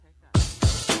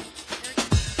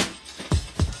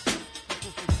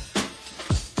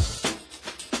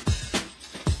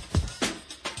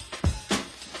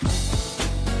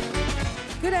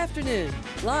Good afternoon.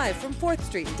 Live from 4th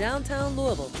Street in downtown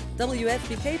Louisville,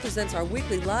 WFPK presents our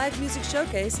weekly live music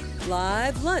showcase,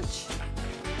 Live Lunch.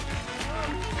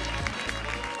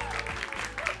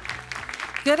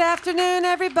 Good afternoon,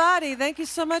 everybody. Thank you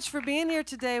so much for being here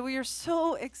today. We are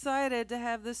so excited to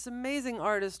have this amazing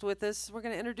artist with us. We're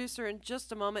going to introduce her in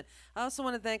just a moment. I also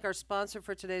want to thank our sponsor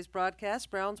for today's broadcast,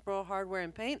 Brownsboro Hardware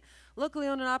and Paint, locally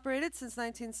owned and operated since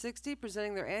 1960,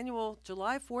 presenting their annual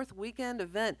July 4th weekend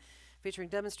event, featuring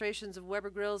demonstrations of Weber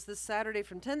grills this Saturday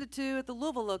from 10 to 2 at the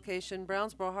Louisville location,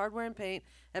 Brownsboro Hardware and Paint,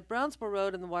 at Brownsboro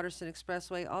Road and the Waterston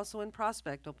Expressway, also in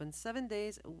Prospect, open 7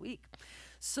 days a week.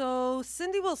 So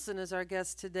Cindy Wilson is our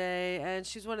guest today, and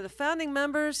she's one of the founding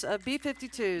members of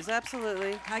B-52s.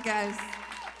 Absolutely. Hi, guys.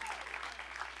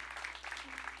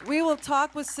 We will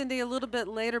talk with Cindy a little bit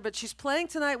later, but she's playing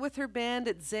tonight with her band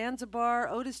at Zanzibar.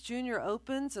 Otis Jr.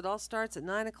 opens. It all starts at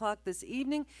 9 o'clock this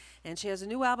evening, and she has a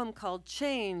new album called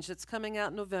Change that's coming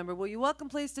out in November. Will you welcome,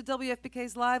 please, to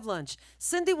WFPK's Live Lunch,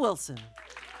 Cindy Wilson.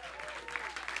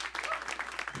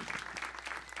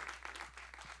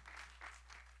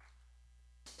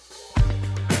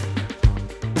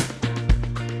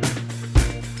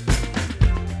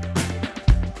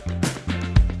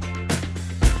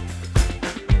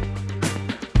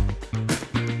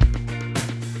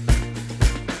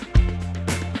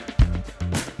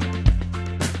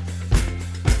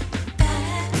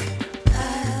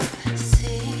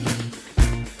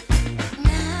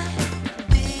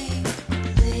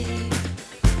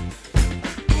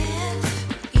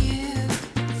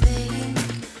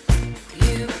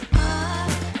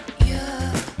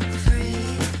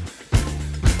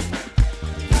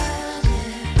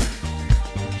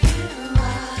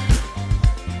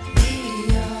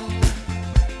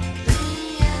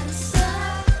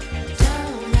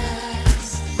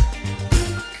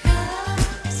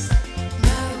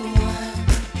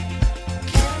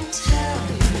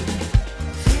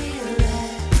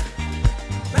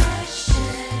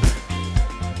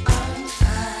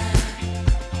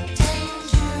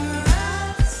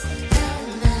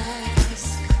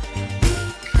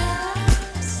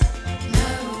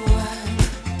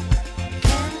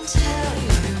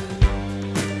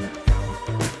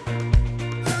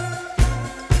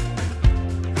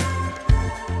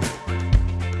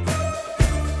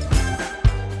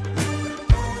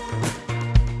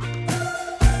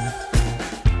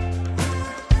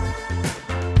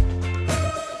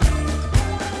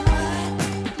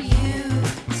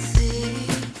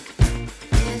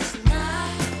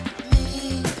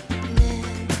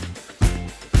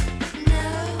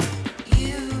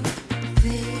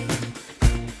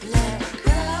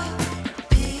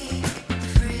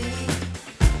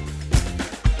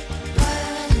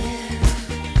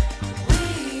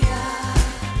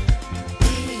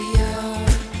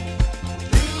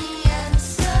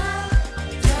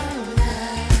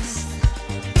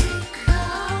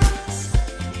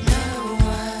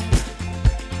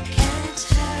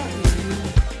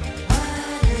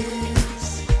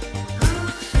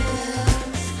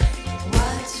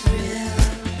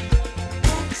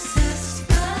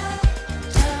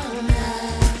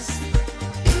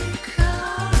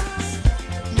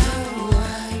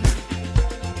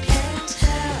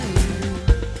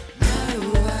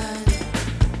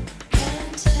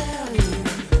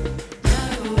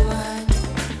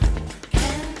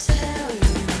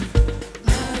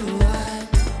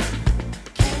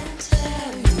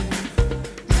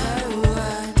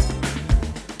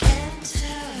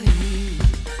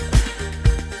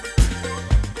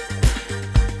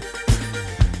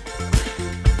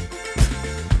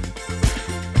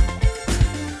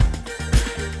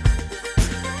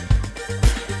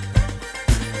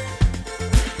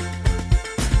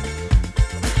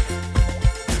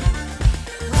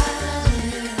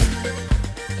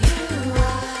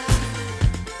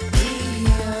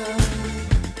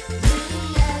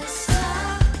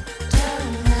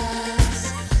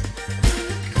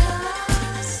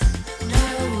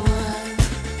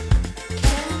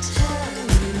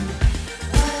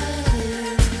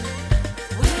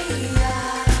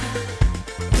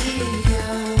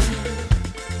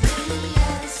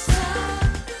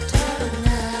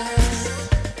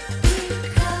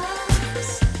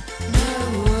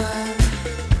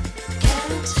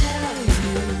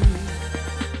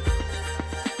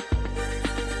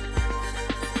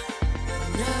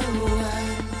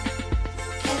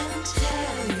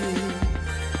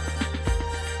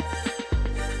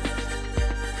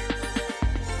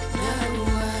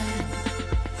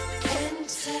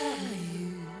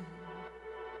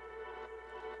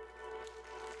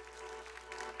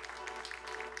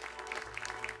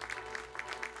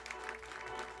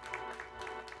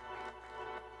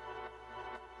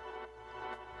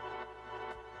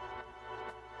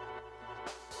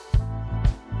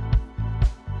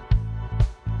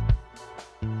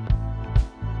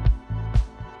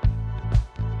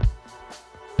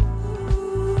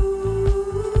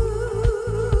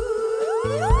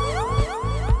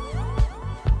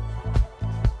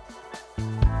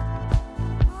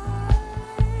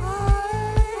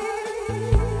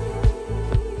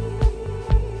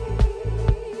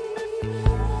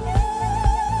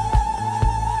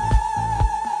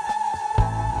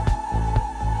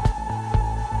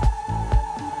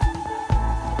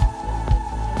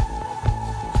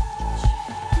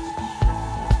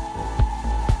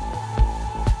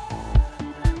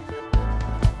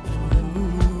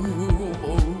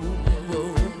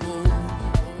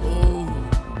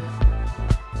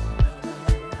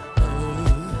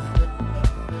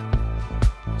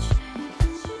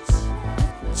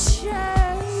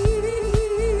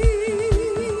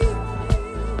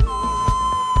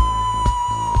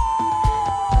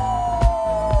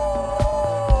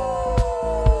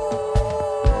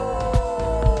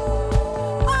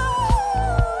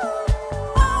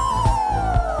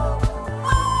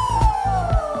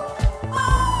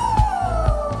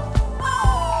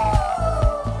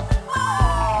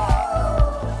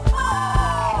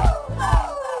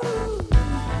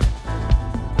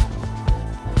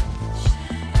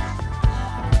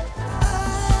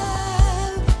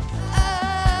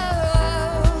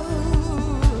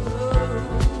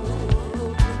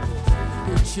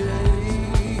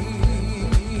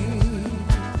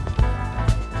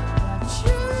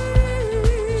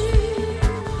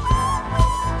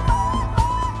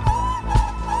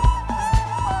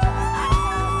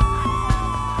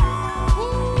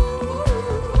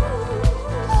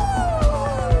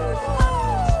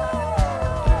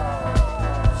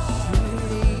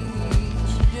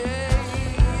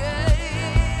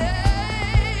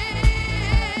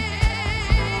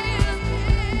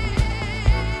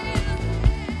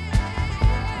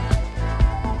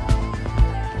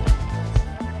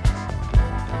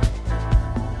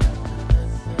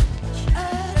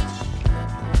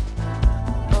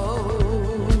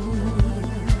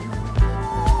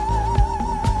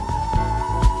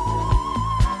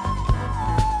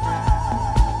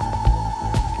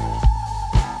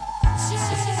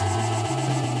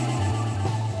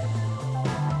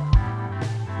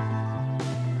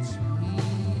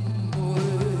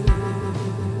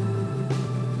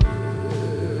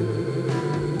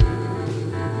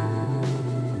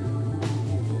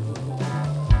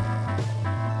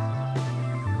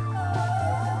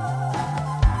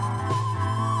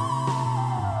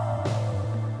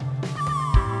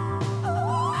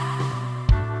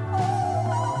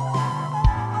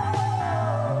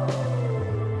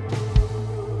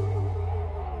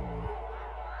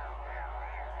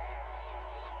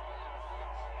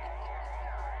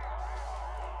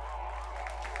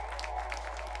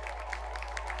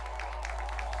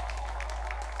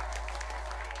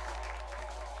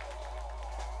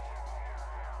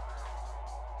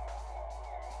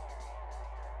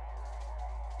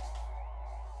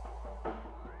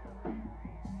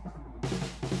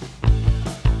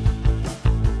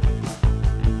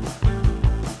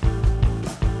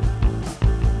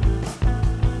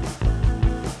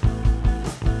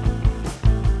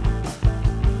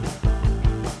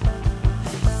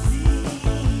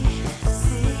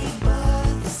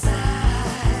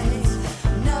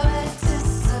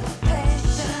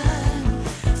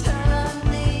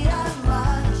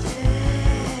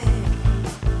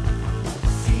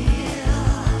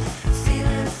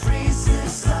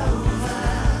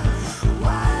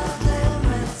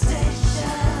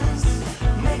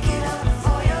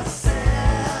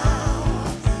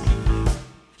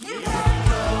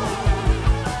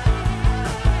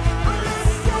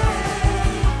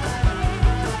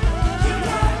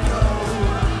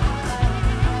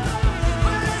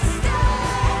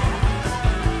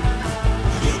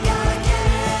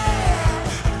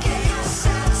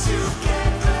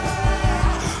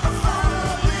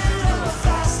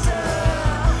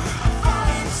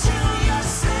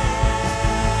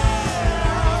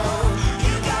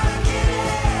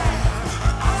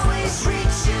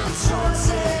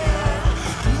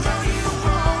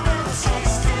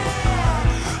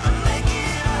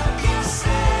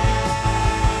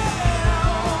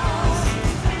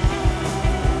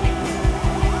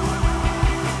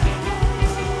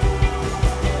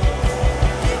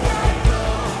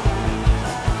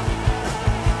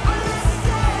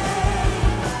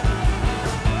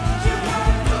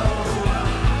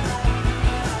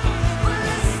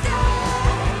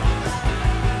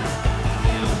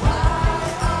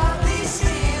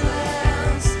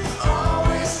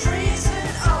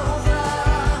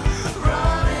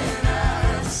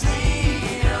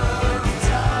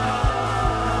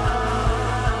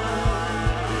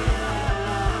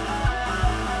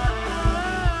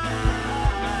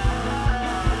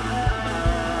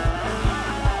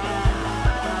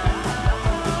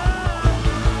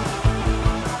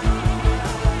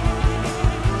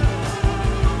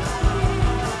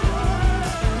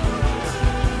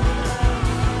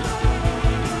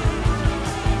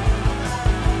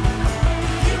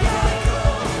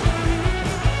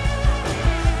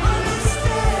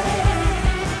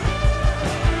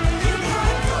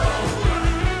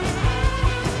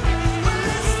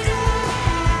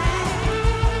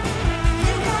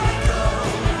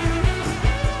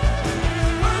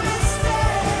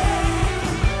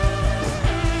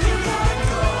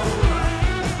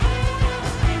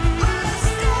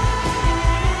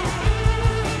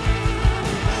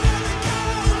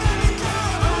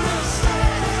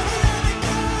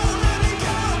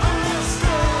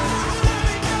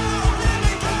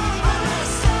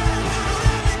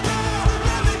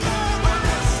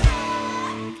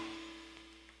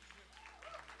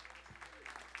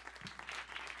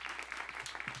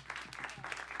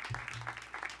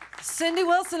 Cindy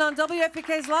Wilson on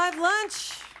WFPK's Live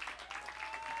Lunch.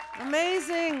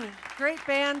 Amazing. Great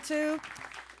band, too.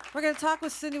 We're going to talk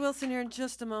with Cindy Wilson here in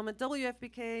just a moment.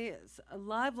 WFPK's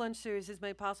Live Lunch series is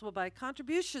made possible by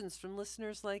contributions from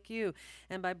listeners like you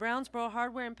and by Brownsboro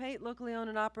Hardware and Paint, locally owned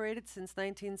and operated since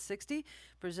 1960,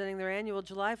 presenting their annual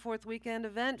July 4th weekend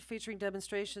event featuring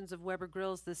demonstrations of Weber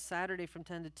grills this Saturday from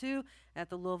 10 to 2 at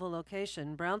the Louisville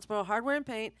location. Brownsboro Hardware and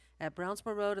Paint at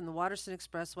Brownsboro Road and the Waterston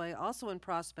Expressway, also in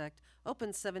Prospect,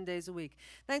 open 7 days a week.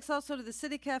 Thanks also to the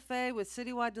City Cafe with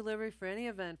citywide delivery for any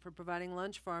event for providing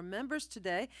lunch for our members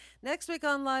today. Next week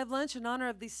on Live Lunch, in honor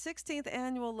of the 16th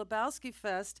annual Lebowski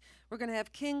Fest, we're going to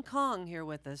have King Kong here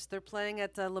with us. They're playing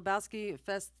at Lebowski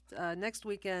Fest next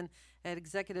weekend at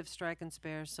Executive Strike and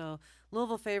Spare. So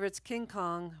Louisville favorites King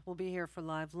Kong will be here for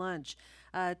Live Lunch.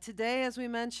 Today, as we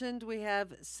mentioned, we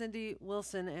have Cindy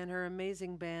Wilson and her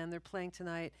amazing band. They're playing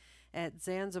tonight at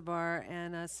Zanzibar.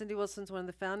 And Cindy Wilson's one of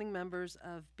the founding members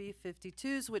of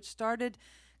B-52s, which started,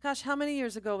 gosh, how many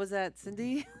years ago was that,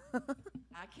 Cindy?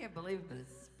 I can't believe it, but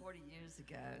it's 40 years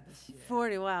ago this year.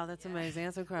 40, wow, that's amazing.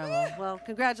 That's incredible. Well,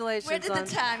 congratulations. Where did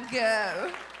the time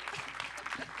go?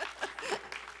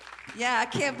 Yeah, I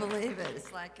can't believe it.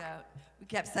 It's like we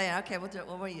kept saying, okay, we'll do it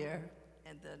one more year,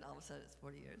 and then all of a sudden it's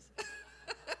 40 years.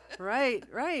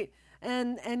 Right.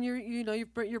 And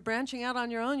you're branching out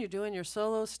on your own. You're doing your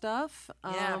solo stuff.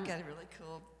 Yeah, I've got a really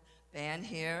cool band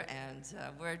here, and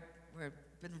we've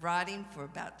been writing for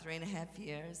about 3.5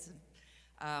 years.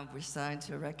 And, we're signed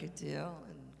to a record deal,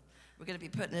 and we're going to be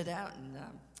putting it out in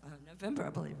November, I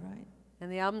believe, right?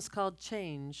 And the album's called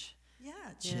Change. Yeah,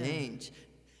 Change. Yeah.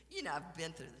 You know, I've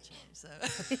been through the change, so.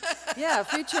 Yeah, a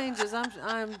few changes.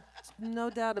 I'm no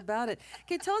doubt about it.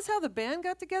 Can you tell us how the band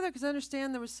got together? Because I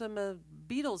understand there was some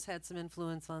Beatles had some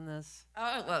influence on this.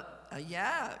 Oh well,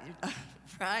 yeah.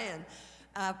 Brian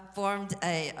formed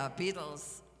a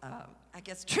Beatles, I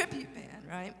guess, tribute band,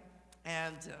 right?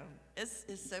 And it's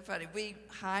so funny. We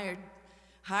hired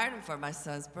him for my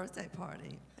son's birthday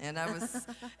party, and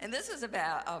and this was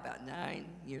about 9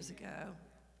 years ago,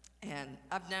 and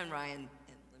I've known Ryan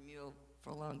for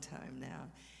a long time now.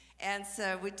 And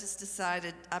so we just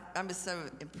decided, I'm just so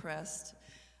impressed.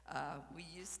 We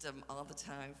used them all the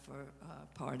time for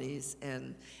parties.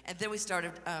 And then we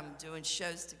started doing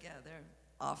shows together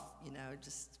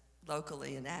just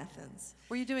locally in Athens.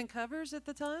 Were you doing covers at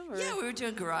the time? Or? Yeah, we were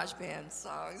doing garage band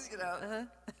songs,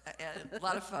 and a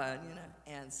lot of fun,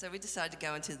 And so we decided to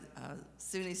go into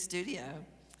SUNY's studio.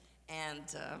 And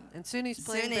SUNY's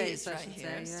playing bass, right I should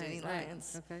here, say. SUNY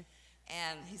Lyons. Okay.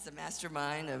 And he's the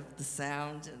mastermind of the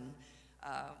sound, and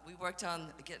we worked on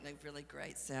getting a really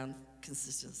great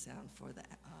consistent sound for the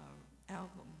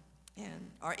album.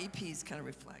 And our EPs kind of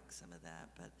reflect some of that,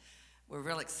 but we're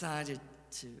real excited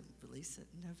to release it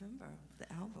in November,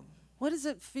 the album. What does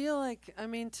it feel like,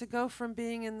 to go from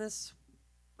being in this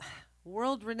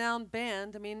world-renowned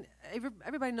band,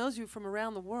 everybody knows you from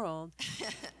around the world,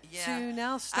 yeah. to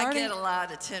now starting... I get a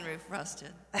lot of tin roof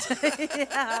rusted. Yeah,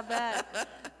 I bet.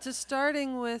 To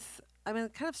starting with, kind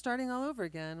of starting all over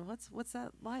again. What's that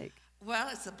like? Well,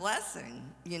 it's a blessing.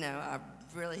 I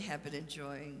really have been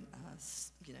enjoying,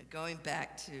 going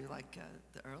back to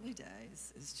the early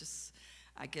days. It's just,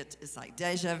 it's like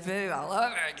deja vu all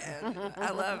over again. I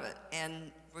love it.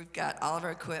 And we've got all of our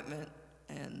equipment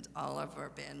and all of our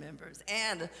band members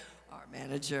and our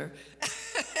manager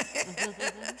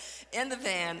in the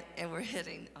van, and we're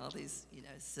hitting all these,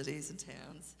 cities and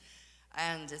towns.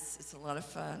 And it's a lot of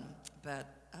fun, but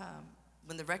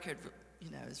when the record,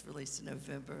 is released in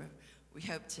November, we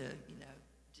hope to,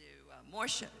 do more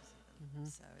shows.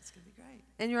 So it's going to be great.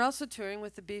 And you're also touring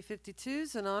with the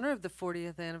B-52s in honor of the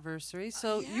 40th anniversary.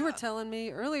 So you were telling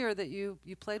me earlier that you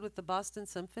played with the Boston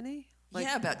Symphony?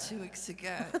 Yeah, about 2 weeks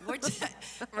ago.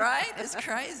 Right? It's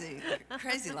crazy.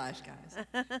 Crazy life,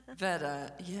 guys.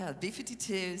 But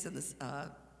B-52s and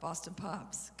the Boston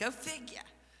Pops. Go figure.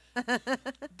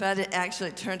 But it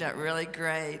actually turned out really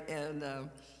great, and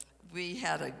we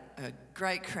had a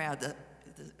great crowd.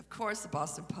 Of course, the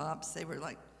Boston Pops, they were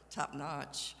like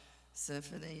top-notch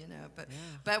symphony,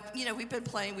 But we've been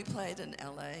playing. We played in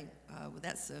L.A. With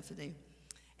that symphony,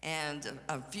 and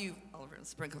a few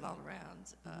sprinkled all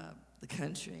around the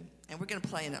country. And we're going to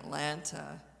play in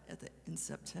Atlanta in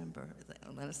September at the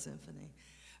Atlanta Symphony.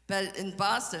 But in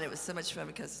Boston, it was so much fun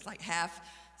because it's like half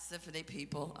symphony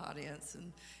people audience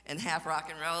and half rock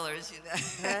and rollers,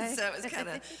 Right. So it was kind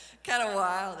of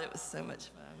wild. It was so much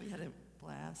fun. We had a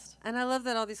blast. And I love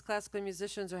that all these classical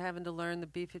musicians are having to learn the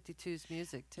B-52's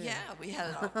music too. Yeah, we had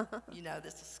it all,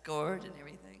 this is scored and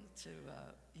everything to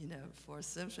for a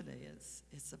symphony.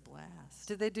 It's a blast.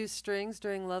 Did they do strings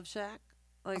during Love Shack?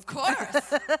 Like, Of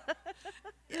course.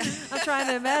 I'm trying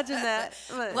to imagine that.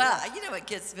 But, Well, you know what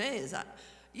gets me is,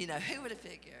 who would have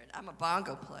figured? I'm a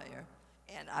bongo player,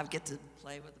 and I get to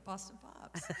play with the Boston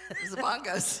Pops. There's the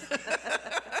bongos.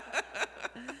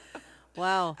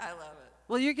 wow. I love it.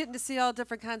 Well, you're getting to see all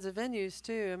different kinds of venues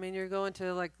too. I mean, you're going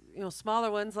to like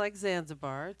smaller ones like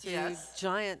Zanzibar to Yes.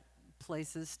 giant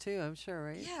places too. I'm sure,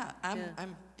 right? Yeah, Yeah.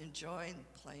 I'm enjoying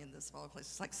playing the smaller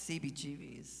places like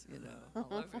CBGBs, all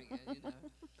over again.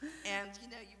 And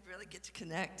you really get to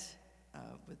connect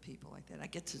with people like that. I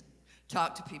get to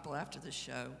talk to people after the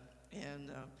show, and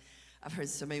I've heard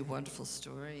so many wonderful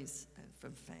stories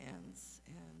from fans,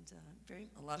 and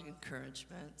a lot of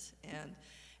encouragement, and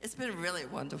it's been really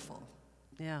wonderful.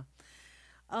 Yeah.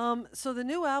 So the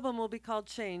new album will be called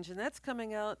Change, and that's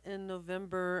coming out in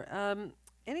November.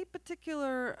 Any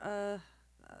particular?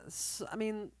 I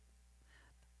mean,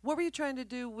 what were you trying to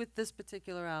do with this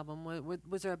particular album?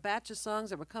 Was there a batch of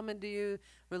songs that were coming to you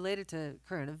related to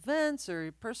current events or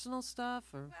your personal stuff?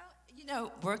 Or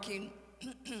Well, working,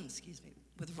 excuse me,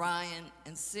 with Ryan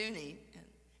and Suni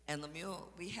and Lemuel,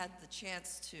 we had the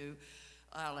chance to,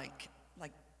 like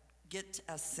get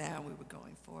a sound we were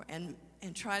going for, and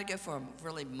try to go for a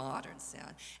really modern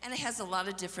sound. And it has a lot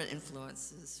of different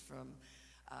influences, from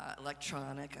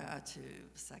electronica to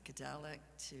psychedelic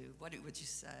to what would you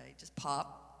say, just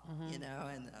pop,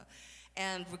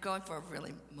 and we're going for a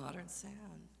really modern sound,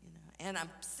 and I'm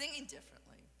singing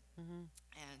differently,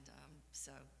 and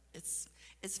so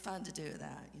it's fun to do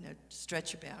that,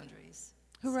 stretch your boundaries.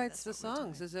 who So writes that's the what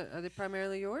we're songs? doing. Are they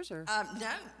primarily yours or?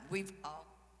 No, we've all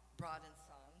brought in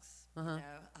songs.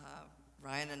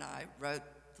 Ryan and I wrote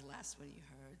the last one you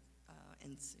heard,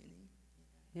 in Suni.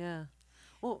 Yeah.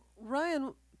 Well,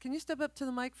 Ryan, can you step up to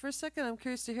the mic for a second? I'm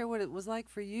curious to hear what it was like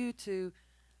for you to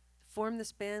form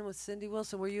this band with Cindy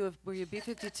Wilson. Were you a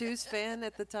B-52's fan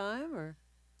at the time, or?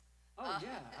 Oh,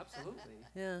 yeah, absolutely.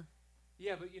 Yeah.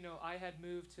 Yeah, but I had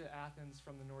moved to Athens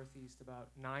from the Northeast about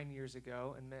 9 years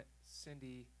ago and met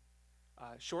Cindy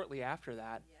shortly after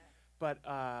that. Yeah. But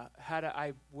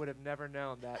I would have never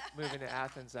known that moving to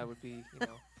Athens, I would be,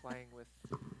 playing with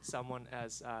someone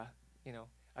as,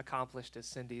 accomplished as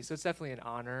Cindy. So it's definitely an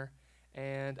honor,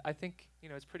 and I think,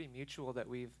 it's pretty mutual that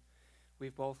we've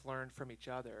both learned from each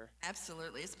other.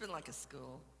 Absolutely. It's been like a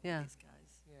school. Yeah. These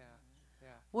guys. Yeah, yeah.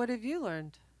 What have you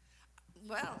learned?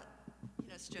 Well,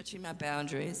 stretching my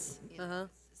boundaries. Uh-huh.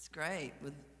 It's great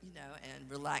with, and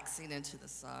relaxing into the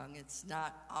song. It's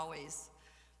not always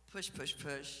push, push,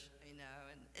 push,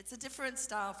 and it's a different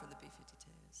style from the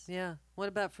B-52s. Yeah. What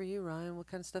about for you, Ryan? What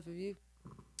kind of stuff have you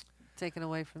taken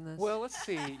away from this? Well, let's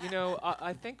see.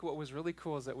 I think what was really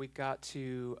cool is that we got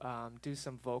to do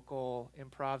some vocal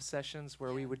improv sessions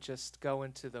where we would just go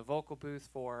into the vocal booth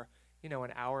for,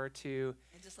 an hour or two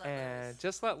And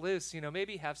just let loose.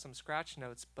 Maybe have some scratch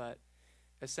notes, but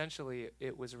essentially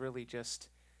it was really just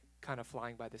kind of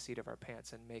flying by the seat of our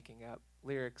pants and making up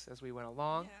lyrics as we went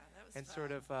along, Yeah, that was and fun.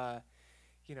 sort of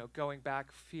going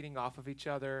back, feeding off of each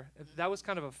other. That was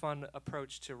kind of a fun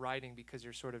approach to writing, because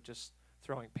you're sort of just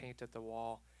throwing paint at the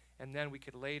wall, and then we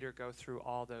could later go through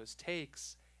all those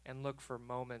takes and look for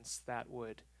moments that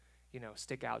would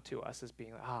stick out to us as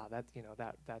being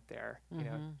that that there.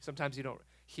 Sometimes you don't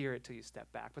hear it till you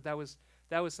step back, but that was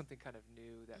something kind of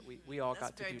new that we all That's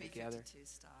got to very do together. B-52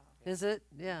 style. Is it?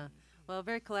 Yeah. Well, a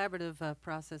very collaborative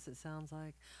process, it sounds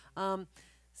like.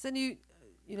 Cindy,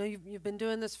 you've been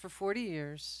doing this for 40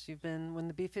 years. You've been when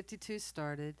the B-52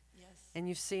 started, Yes. and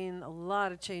you've seen a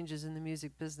lot of changes in the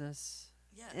music business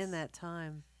Yes. in that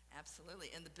time.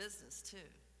 Absolutely. In the business, too.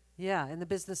 Yeah, in the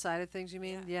business side of things, you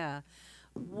mean? Yeah.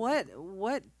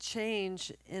 What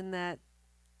change in that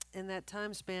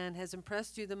time span has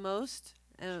impressed you the most,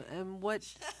 and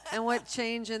what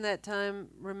change in that time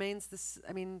remains this?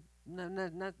 I mean,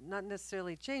 not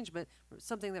necessarily change, but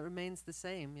something that remains the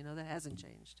same. That hasn't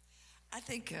changed. I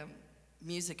think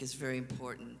music is very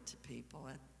important to people.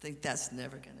 I think that's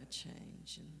never going to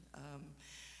change.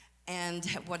 And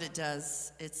what it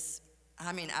does,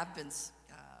 I've been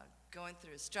going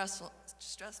through a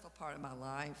stressful part of my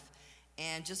life,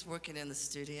 and just working in the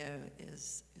studio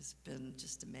has been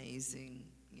just amazing,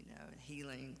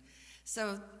 healing.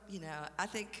 So, I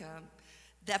think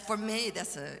that for me,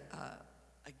 that's a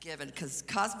given, because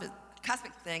Cosmic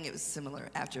Thing, it was similar.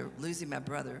 After losing my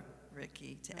brother,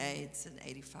 Ricky, to AIDS in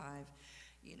 '85,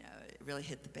 it really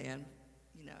hit the band.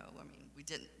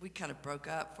 We kind of broke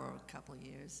up for a couple of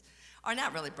years. Or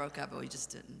not really broke up, but we just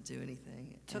didn't do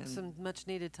anything. Took some much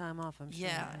needed time off, I'm sure.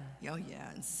 Yeah, oh yeah.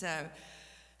 And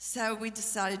so we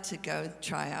decided to go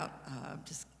try out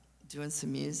just doing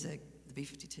some music, the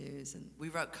B-52s, and we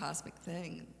wrote Cosmic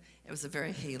Thing. It was a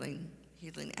very healing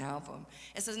healing album.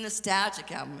 It's a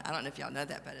nostalgic album. I don't know if y'all know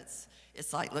that, but it's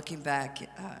like looking back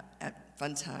at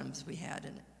fun times we had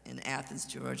in Athens,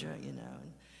 Georgia, you know,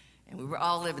 and we were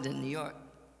all living in New York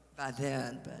by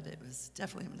then, but it was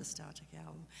definitely a nostalgic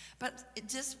album. But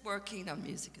just working on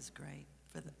music is great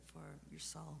for your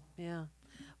soul. Yeah.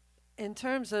 In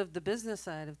terms of the business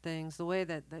side of things, the way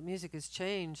that music has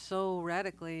changed so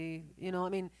radically, you know, I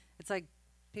mean, it's like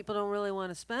people don't really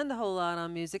want to spend a whole lot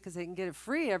on music because they can get it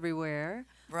free everywhere.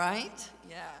 Right?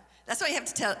 Yeah. That's why you have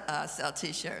to sell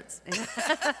T-shirts.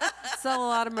 Sell a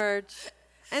lot of merch.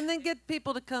 And then get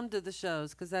people to come to the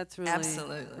shows because that's really...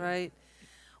 Absolutely. Right?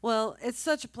 Well, it's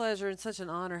such a pleasure and such an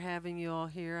honor having you all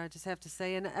here, I just have to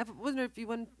say. And I wonder if you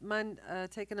wouldn't mind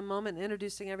taking a moment and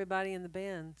introducing everybody in the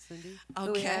band, Cindy.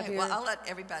 Who we have Okay. here. Well, I'll let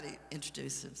everybody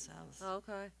introduce themselves.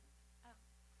 Okay.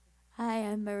 Hi,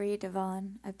 I'm Marie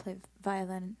Devon. I play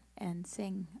violin and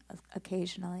sing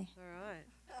occasionally. All right.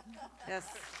 Yes.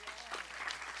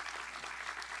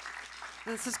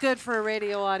 This is good for a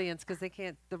radio audience because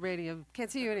the radio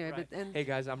can't see you anyway. Right. But Hey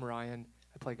guys, I'm Ryan.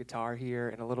 I play guitar here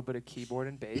and a little bit of keyboard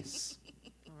and bass.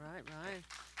 all right, Ryan.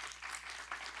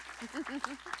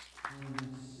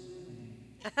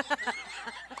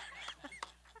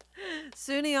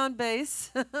 Suni on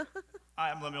bass. Hi,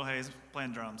 I'm Lemuel Hayes,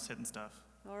 playing drums, hitting stuff.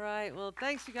 All right. Well,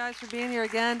 thanks you guys for being here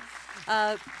again.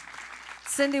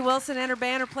 Cindy Wilson and her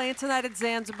band are playing tonight at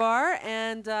Zanzibar,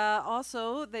 and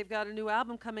also they've got a new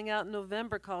album coming out in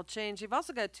November called Change. They've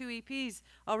also got 2 EPs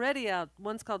already out.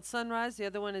 One's called Sunrise, the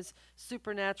other one is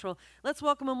Supernatural. Let's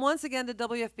welcome them once again to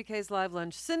WFPK's Live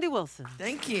Lunch. Cindy Wilson.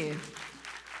 Thank you.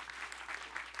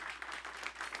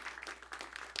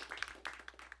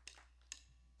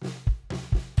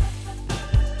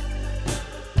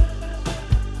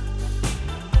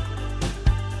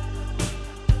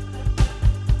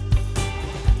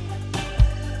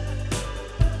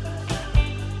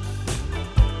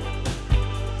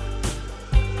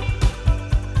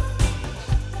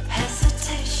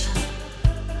 Hesitation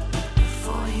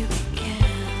before you begin.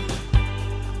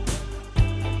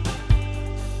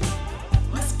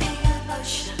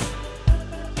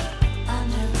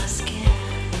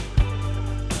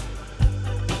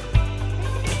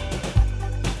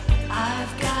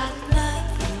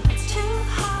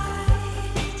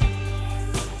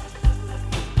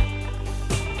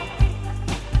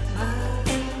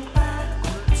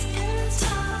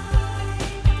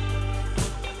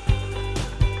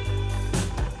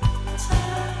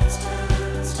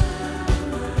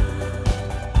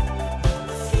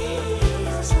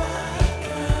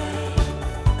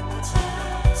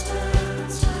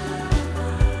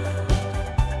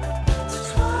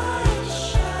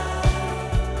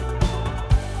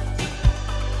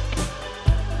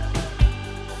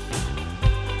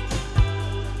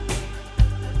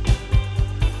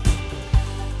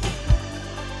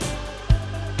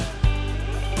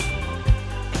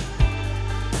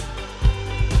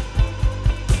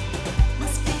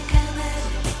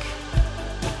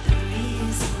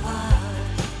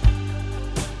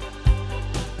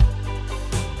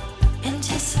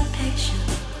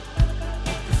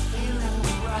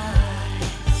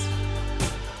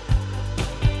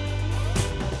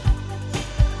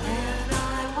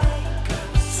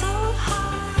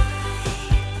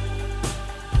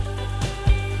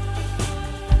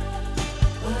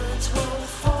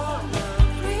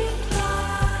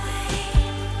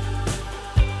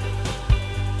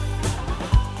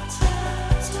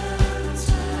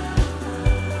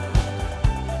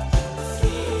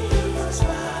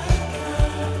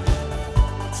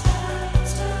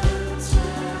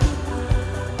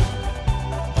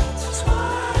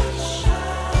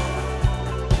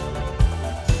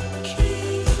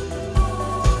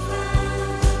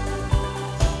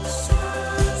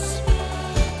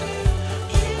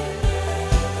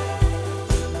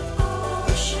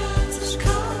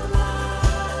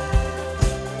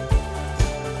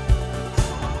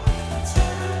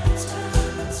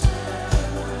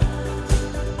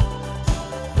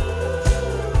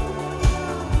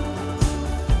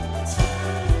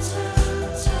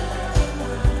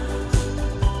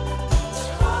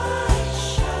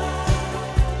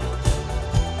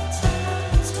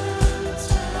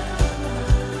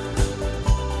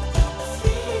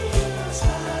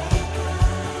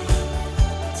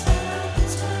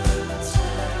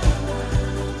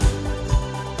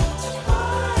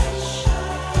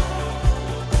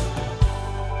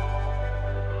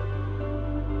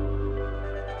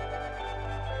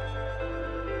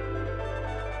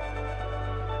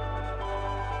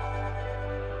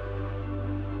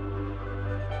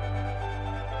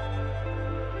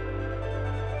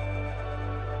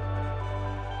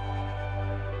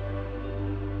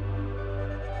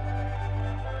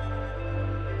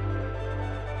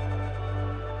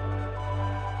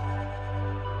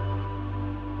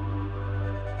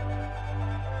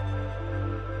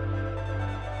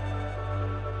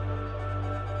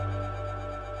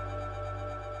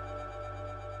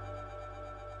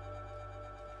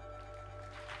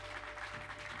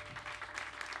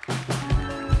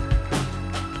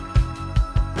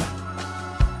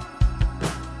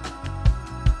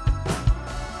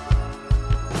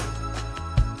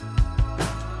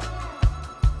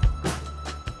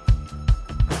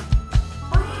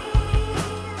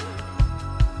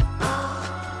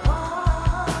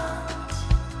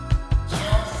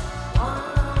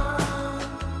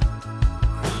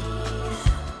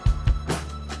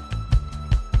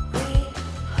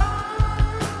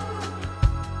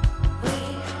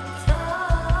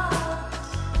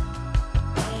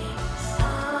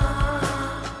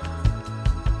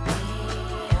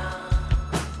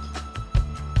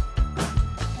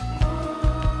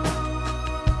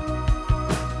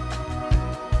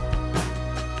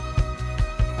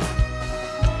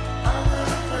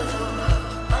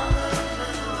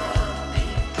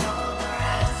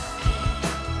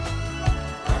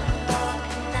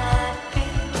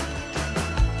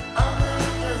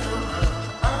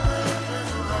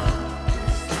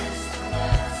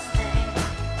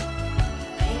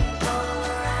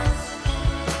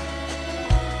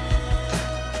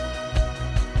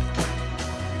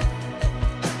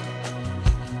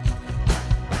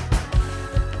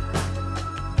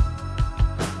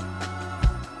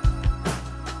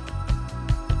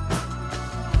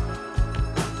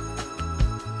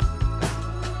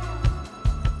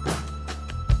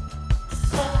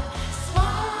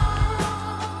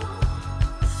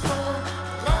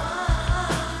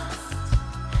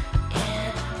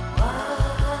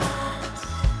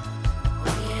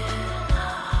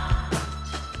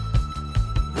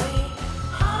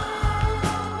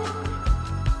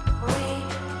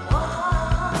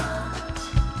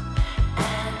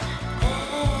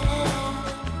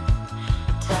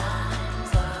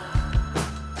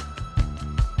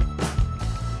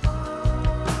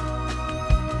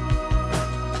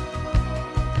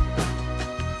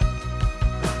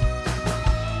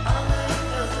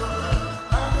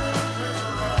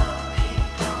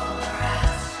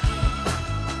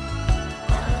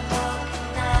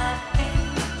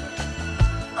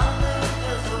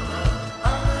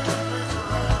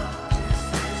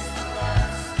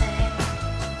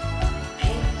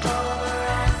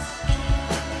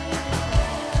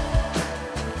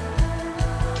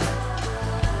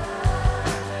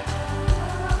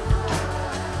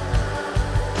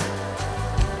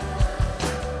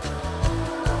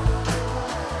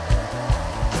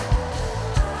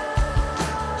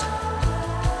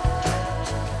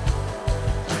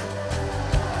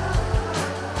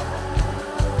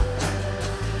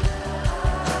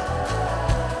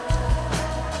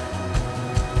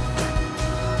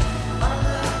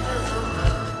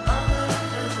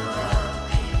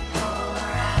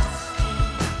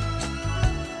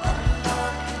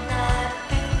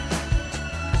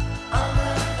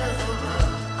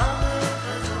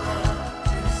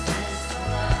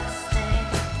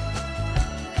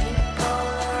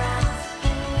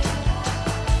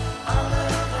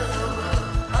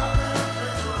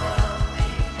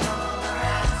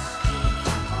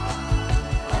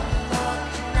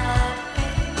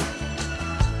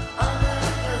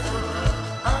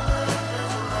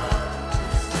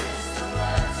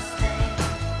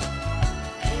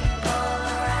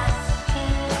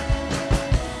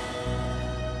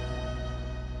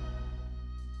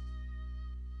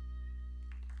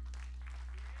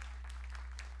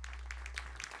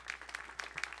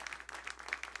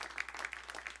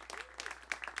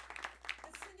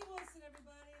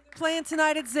 playing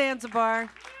tonight at Zanzibar.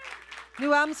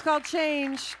 New album's called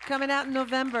Change, coming out in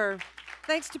November.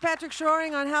 Thanks to Patrick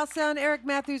Schroering on House Sound, Eric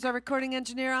Matthews, our recording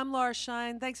engineer. I'm Laura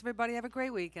Shine. Thanks, everybody. Have a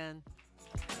great weekend.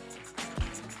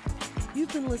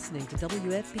 You've been listening to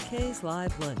WFPK's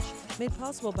Live Lunch, made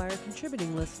possible by our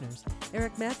contributing listeners.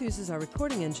 Eric Matthews is our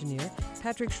recording engineer.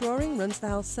 Patrick Schroering runs the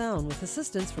House Sound with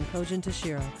assistance from Kojin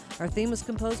Tashiro. Our theme was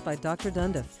composed by Dr.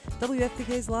 Dundiff.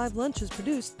 WFPK's Live Lunch is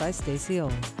produced by Stacey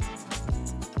Owen.